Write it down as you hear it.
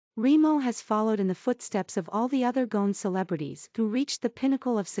Remo has followed in the footsteps of all the other Goan celebrities who reached the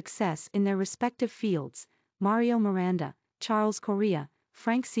pinnacle of success in their respective fields, Miranda, Charles Corea,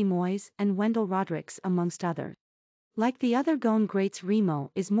 Frank Simoes and Wendell Rodricks amongst others. Like the other Goan greats, Remo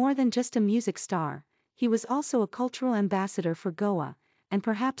is more than just a music star, he was also a cultural ambassador for Goa, and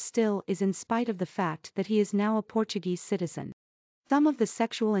perhaps still is in spite of the fact that he is now a Portuguese citizen. Some of the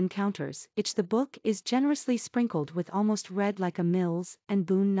sexual encounters, the book is generously sprinkled with almost read like a Mills and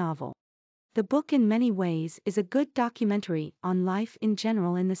Boon novel. The book in many ways is a good documentary on life in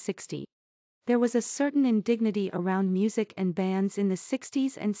general in the 60s. There was a certain indignity around music and bands in the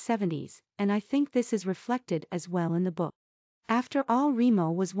 60s and 70s, and I think this is reflected as well in the book. After all,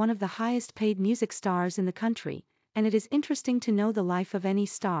 Remo was one of the highest paid music stars in the country, and it is interesting to know the life of any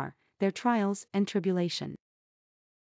star, their trials and tribulations.